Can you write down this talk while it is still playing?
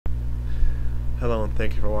Hello and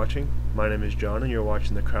thank you for watching. My name is John and you're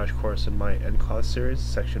watching the crash course in my nCloth series,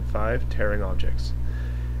 Section 5, Tearing Objects.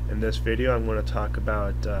 In this video I'm going to talk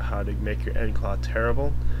about how to make your nCloth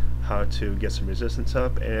tearable, how to get some resistance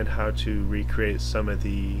up, and how to recreate some of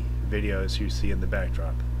the videos you see in the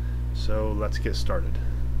backdrop. So let's get started.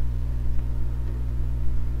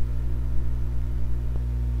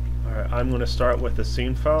 Alright, I'm going to start with the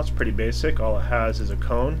scene file. It's pretty basic. All it has is a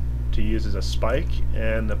cone to use as a spike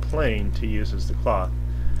and the plane to use as the cloth.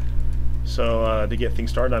 So to get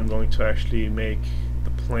things started, I'm going to actually make the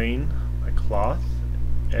plane a cloth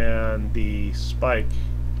and the spike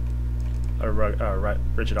a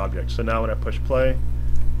rigid object. So now when I push play,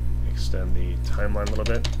 extend the timeline a little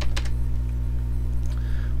bit.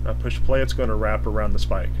 When I push play, it's going to wrap around the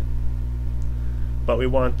spike. But we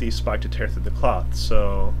want the spike to tear through the cloth,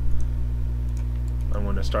 so I'm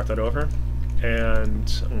going to start that over.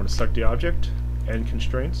 And I'm going to select the object, End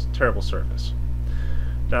Constraints, Tearable Surface.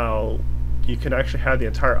 Now, you can actually have the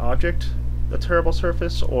entire object the tearable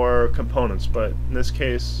surface or components, but in this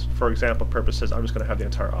case, for example purposes, I'm just going to have the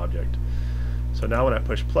entire object. So now when I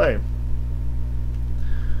push play,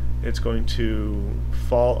 it's going to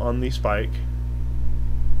fall on the spike,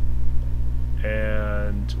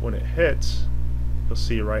 and when it hits, you'll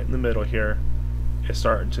see right in the middle here, it's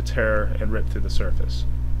starting to tear and rip through the surface.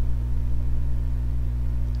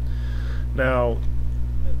 Now,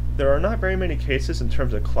 there are not very many cases in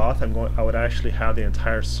terms of cloth I would actually have the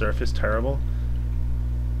entire surface tearable,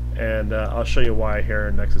 and I'll show you why here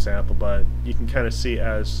in the next example, but you can kind of see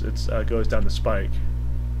as it goes down the spike,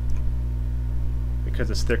 because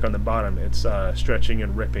it's thick on the bottom, it's stretching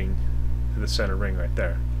and ripping to the center ring right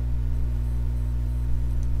there.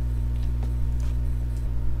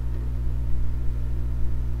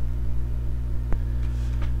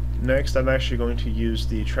 Next, I'm actually going to use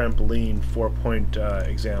the trampoline 4-point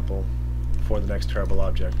example for the next tearable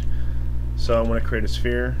object. So I'm going to create a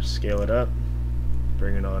sphere, scale it up,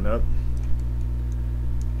 bring it on up,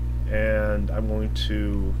 and I'm going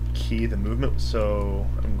to key the movement. So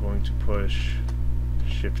I'm going to push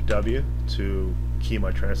Shift W to key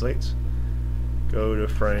my translates, go to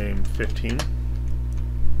frame 15,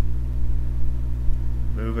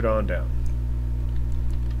 move it on down.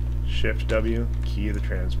 Shift W, key the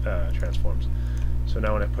transforms. So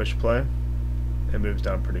now when I push play, it moves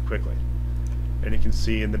down pretty quickly. And you can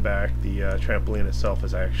see in the back the trampoline itself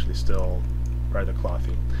is actually still rather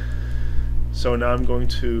clothy. So now I'm going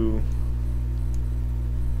to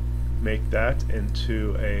make that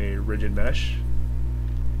into a rigid mesh.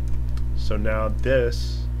 So now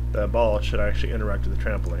the ball should actually interact with the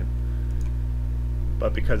trampoline.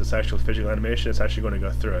 But because it's actual physical animation, it's actually going to go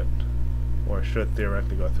through it. Or it should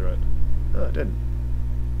theoretically go through it. No, it didn't.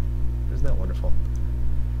 Isn't that wonderful?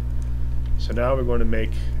 So now we're going to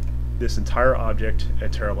make this entire object a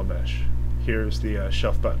tearable mesh. Here's the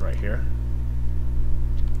shelf button right here.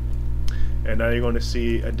 And now you're going to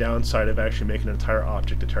see a downside of actually making an entire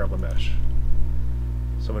object a tearable mesh.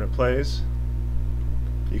 So when it plays,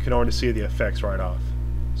 you can already see the effects right off.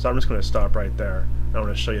 So I'm just going to stop right there. I want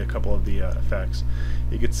to show you a couple of the effects.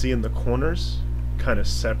 You can see in the corners kind of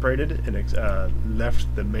separated and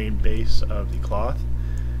left the main base of the cloth,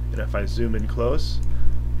 and if I zoom in close,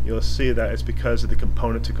 you'll see that it's because of the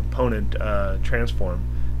component to component transform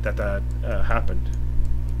that happened.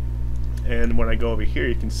 And when I go over here,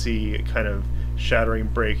 you can see it kind of shattering,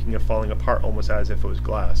 breaking, and falling apart almost as if it was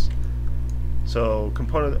glass. So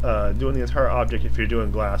doing the entire object, if you're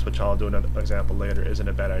doing glass, which I'll do another example later, isn't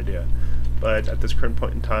a bad idea, but at this current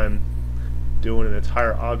point in time, doing an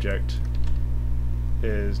entire object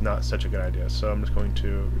is not such a good idea. So I'm just going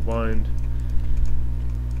to rewind,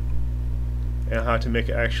 and how to make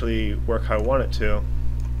it actually work how I want it to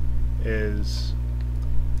is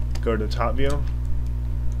go to the top view,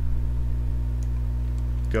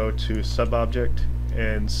 go to sub-object,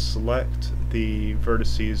 and select the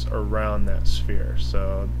vertices around that sphere.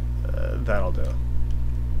 So that'll do.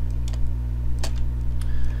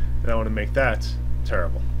 And I want to make that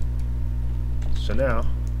tearable. So now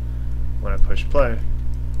when I push play,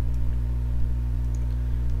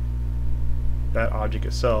 that object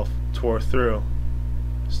itself tore through,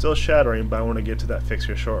 still shattering, but I want to get to that fix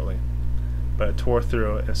here shortly. But it tore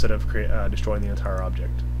through instead of destroying the entire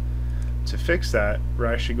object. To fix that, we're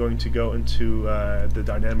actually going to go into the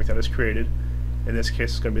dynamic that is created. In this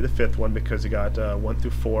case, it's going to be the fifth one because it got 1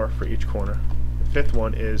 through 4 for each corner. The fifth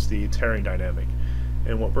one is the tearing dynamic.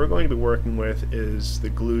 And what we're going to be working with is the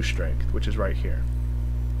glue strength, which is right here.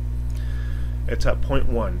 It's at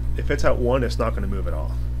 0.1. If it's at 1, it's not going to move at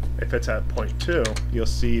all. If it's at 0.2, you'll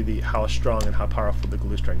see how strong and how powerful the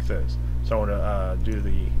glue strength is. So I want to do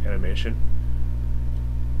the animation.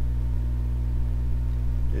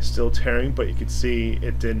 is still tearing, but you can see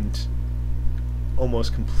it didn't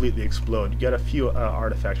almost completely explode. You get a few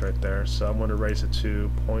artifacts right there, so I'm going to raise it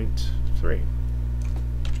to 0.3.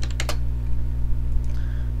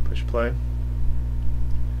 Push play.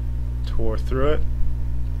 Tore through it.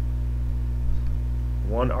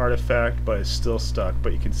 One artifact, but it's still stuck.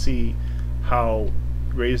 But you can see how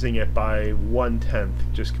raising it by 1/10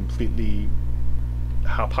 just completely,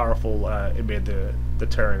 how powerful it made the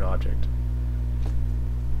tearing object.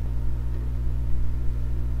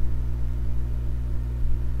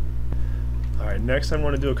 Alright, next I'm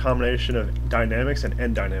going to do a combination of dynamics and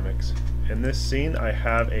end dynamics. In this scene I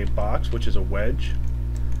have a box, which is a wedge,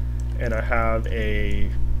 and I have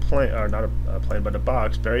a plane, or not a plane, but a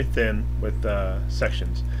box, very thin with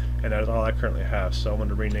sections, and that is all I currently have. So I'm going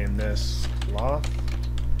to rename this cloth,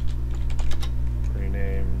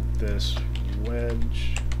 rename this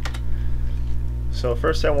wedge. So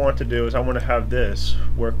first thing I want to do is I want to have this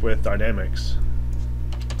work with dynamics.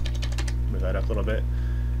 Move that up a little bit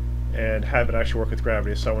and have it actually work with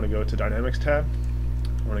gravity. So I want to go to Dynamics tab.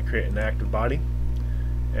 I want to create an active body,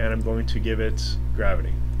 and I'm going to give it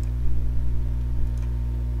gravity.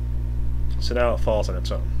 So now it falls on its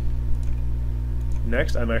own.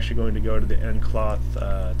 Next, I'm actually going to go to the nCloth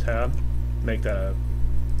tab, make that a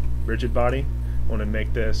rigid body. I want to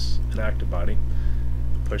make this an active body.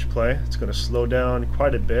 Push play. It's going to slow down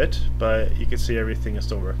quite a bit, but you can see everything is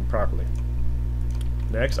still working properly.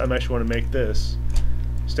 Next, I actually want to make this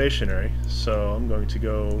stationary, so I'm going to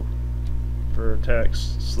go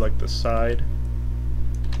vertex, select the side.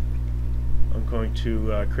 I'm going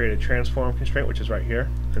to create a transform constraint, which is right here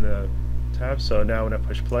in the tab. So now when I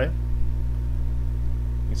push play, you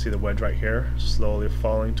can see the wedge right here slowly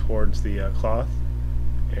falling towards the cloth,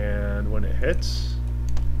 and when it hits,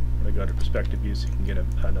 I'm going to go to perspective view so you can get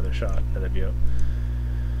another shot, another view.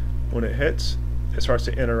 When it hits, it starts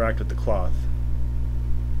to interact with the cloth.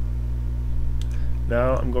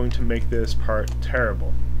 Now I'm going to make this part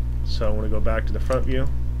tearable. So I want to go back to the front view,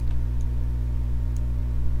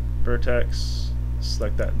 vertex,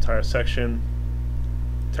 select that entire section,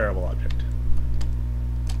 tearable object.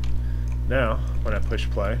 Now when I push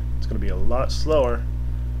play, it's going to be a lot slower,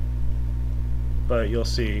 but you'll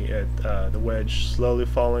see it, the wedge slowly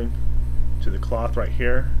falling to the cloth right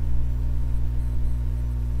here,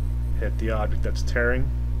 hit the object that's tearing,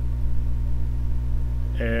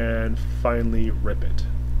 and finally rip it.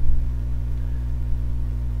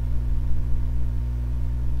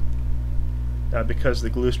 Now because the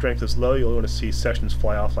glue strength is low, you'll want to see sections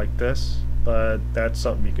fly off like this, but that's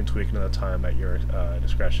something you can tweak another time at your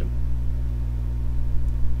discretion.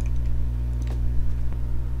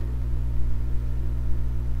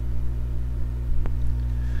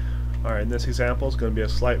 Alright, in this example is going to be a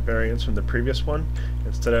slight variance from the previous one.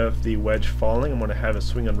 Instead of the wedge falling, I'm going to have it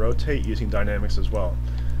swing and rotate using dynamics as well.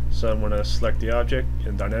 So I'm going to select the object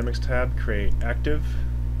in Dynamics tab, create active.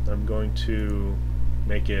 I'm going to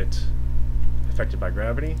make it affected by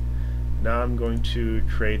gravity. Now I'm going to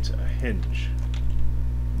create a hinge.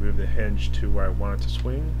 Move the hinge to where I want it to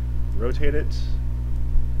swing, rotate it.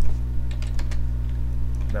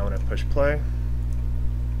 Now when I push play,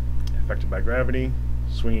 affected by gravity,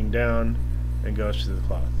 swinging down, and goes to the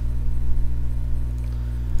cloth.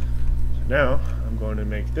 So now I'm going to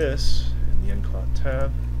make this in the nCloth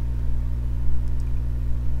tab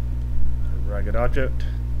a ragged object.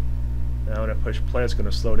 Now when I push play, it's going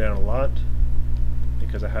to slow down a lot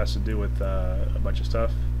because it has to do with a bunch of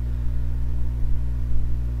stuff.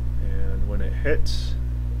 And when it hits,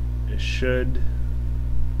 it should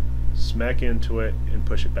smack into it and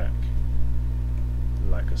push it back,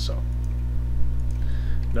 like so.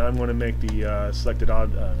 Now I'm going to make the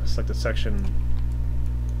selected section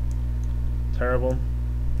tearable,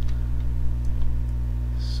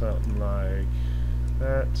 something like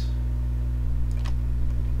that.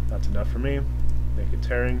 That's enough for me. Make it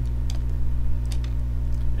tearing.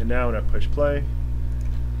 And now when I push play,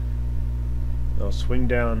 it'll swing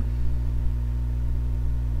down.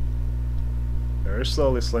 Very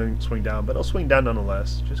slowly swing down, but it'll swing down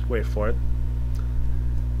nonetheless. Just wait for it.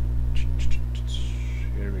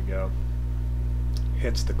 Here we go.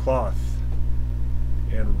 Hits the cloth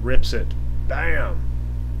and rips it. Bam!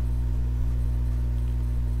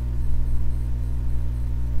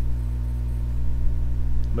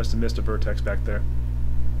 Must have missed a vertex back there.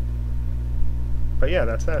 But yeah,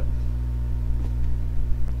 that's that.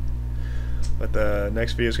 But the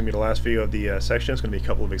next video is going to be the last video of the section. It's going to be a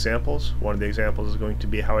couple of examples. One of the examples is going to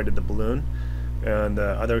be how I did the balloon, and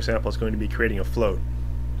the other example is going to be creating a float.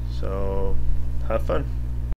 So have fun.